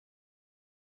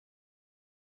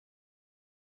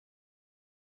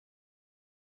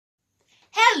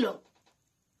Hello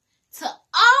to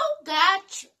all God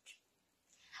children.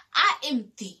 I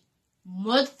am the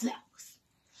Mother Flowers,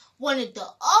 one of the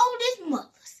oldest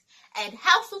mothers at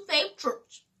House of Faith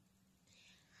Church.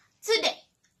 Today,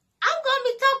 I'm going to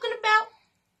be talking about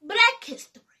Black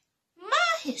history,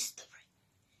 my history.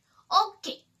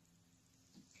 Okay.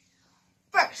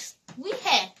 First, we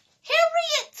had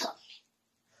Harriet Tubman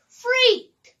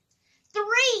freed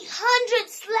 300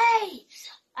 slaves,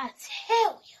 I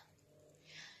tell you.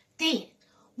 Then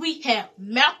we have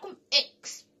Malcolm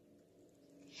X.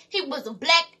 He was a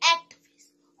black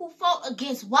activist who fought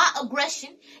against white aggression,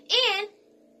 and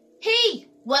he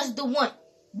was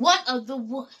one of the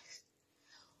ones.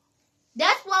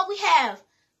 That's why we have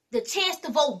the chance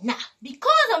to vote now,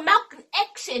 because of Malcolm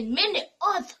X and many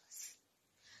others.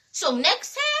 So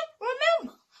next time,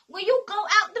 remember, when you go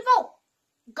out to vote,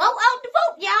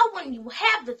 y'all, when you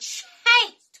have the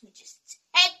chance to just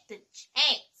take the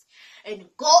chance and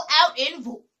go out and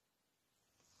vote.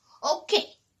 Okay,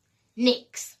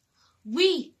 next,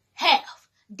 we have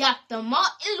Dr.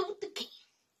 Martin Luther King.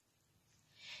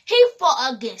 He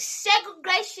fought against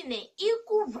segregation and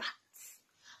equal rights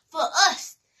for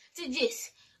us to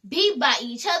just be by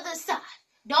each other's side.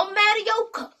 Don't matter your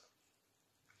color.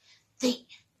 Then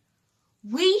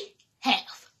we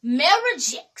have Mary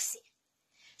Jackson.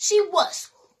 She was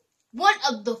one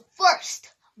of the first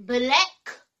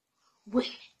black women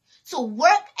to work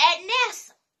at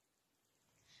NASA.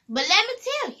 But let me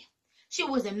tell you, she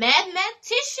was a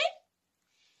mathematician.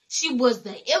 She was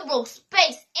the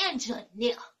aerospace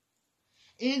engineer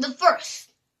in the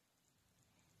first.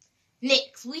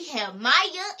 Next, we have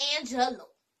Maya Angelou.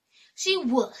 She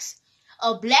was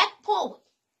a black poet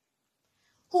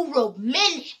who wrote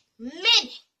many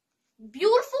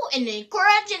beautiful and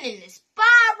encouraging and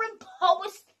inspiring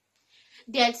poems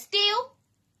that still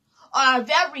are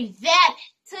very valid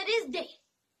to this day,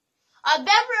 are very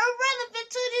irrelevant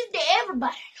to this day.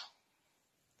 Everybody know.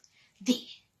 Then,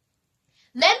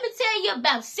 let me tell you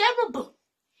about Sarah Boone.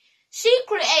 She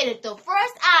created the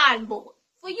first iron board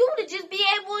for you to just be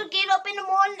able to get up in the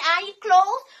morning, iron your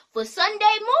clothes for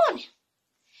Sunday morning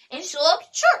and show up to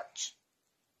church.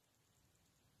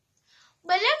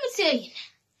 But let me tell you now,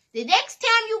 the next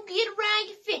time you get around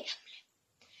your family,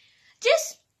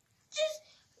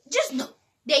 just know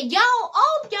that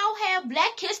all of y'all have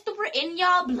black history in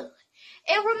y'all blood.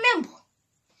 And remember,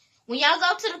 when y'all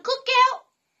go to the cookout,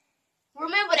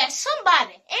 remember that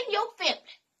somebody in your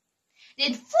family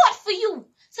that fought for you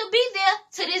to be there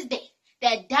to this day,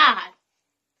 that died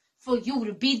for you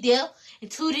to be there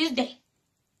and to this day.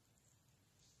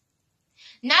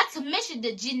 Not to mention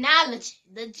the genealogy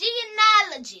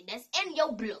that's in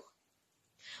your blood,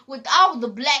 with all the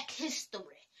black history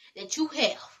that you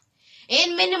have,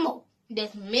 and many more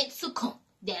that's meant to come,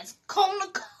 that's gonna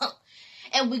come.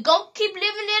 And we're gonna keep living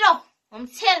it on. I'm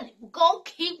telling you, we're gonna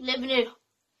keep living it on.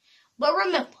 But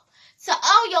remember, to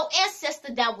all your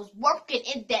ancestors that was working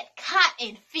in that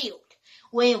cotton field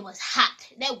where it was hot,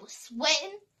 they was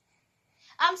sweating,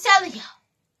 I'm telling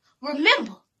y'all,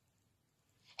 remember,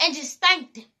 and just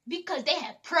thank them because they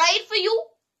have prayed for you.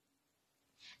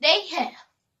 They have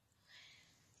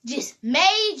just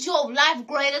made your life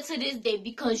greater to this day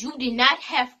because you did not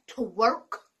have to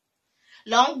work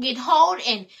long and hard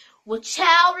and with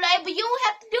child labor. You don't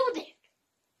have to do that.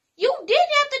 You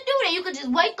didn't have to do that. You could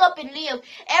just wake up and live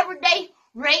every day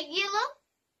regular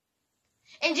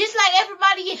and just like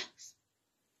everybody else.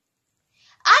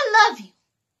 I love you.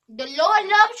 The Lord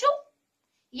loves you.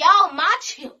 Y'all my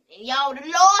children. Y'all the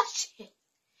Lord's children.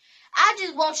 I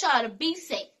just want y'all to be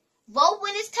safe. Vote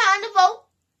when it's time to vote.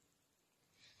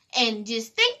 And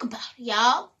just think about it,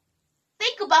 y'all.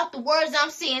 Think about the words I'm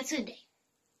saying today.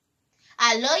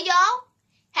 I love y'all.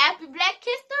 Happy Black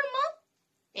History Month.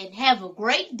 And have a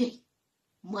great day.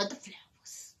 Mother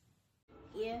Flowers.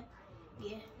 Yeah.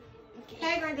 Okay.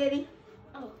 Hey, Granddaddy.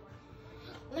 Oh,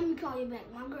 let me call you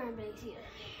back. My grandbaby's here.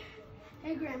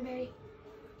 Hey, grandbaby.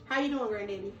 How you doing,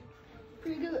 Granddaddy?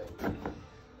 Pretty good.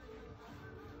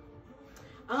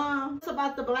 It's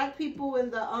about the black people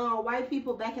and the white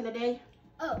people back in the day.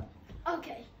 Oh,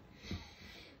 okay.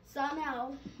 So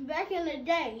now, back in the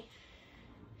day,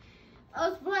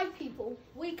 us black people,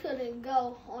 we couldn't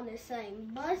go on the same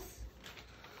bus.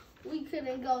 We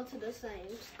couldn't go to the same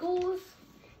schools.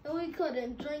 And we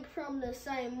couldn't drink from the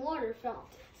same water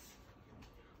fountains.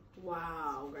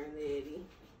 Wow, Granddaddy.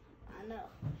 I know.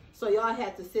 So y'all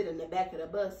had to sit in the back of the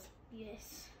bus.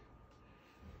 Yes.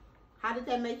 How did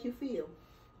that make you feel?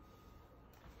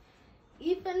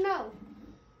 Even though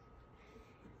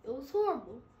it was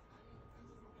horrible,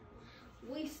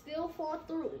 we still fought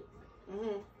through it.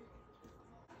 Mm-hmm.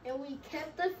 And we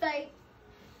kept the faith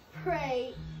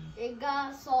prayed and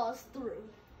God saw us through.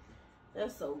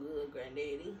 That's so good,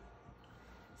 Granddaddy.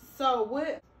 So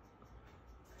what?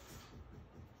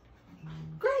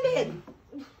 Granddaddy,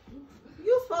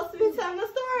 you supposed to be telling a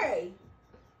story.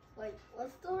 Like,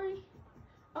 what story?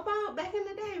 About back in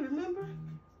the day, remember?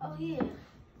 Oh, yeah.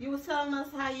 You was telling us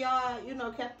how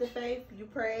y'all, kept the faith. You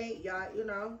prayed, y'all,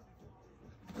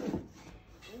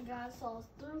 And God saw us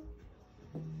through.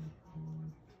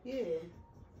 Yeah.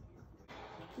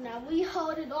 Now we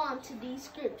hold it on to these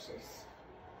scriptures.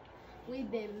 We've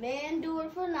been man do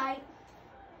it for night,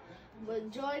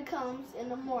 but joy comes in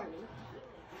the morning.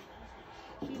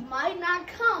 He might not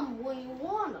come when you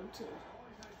want him to,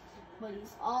 but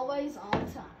he's always on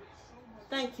time.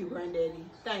 Thank you, Granddaddy.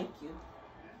 Thank you.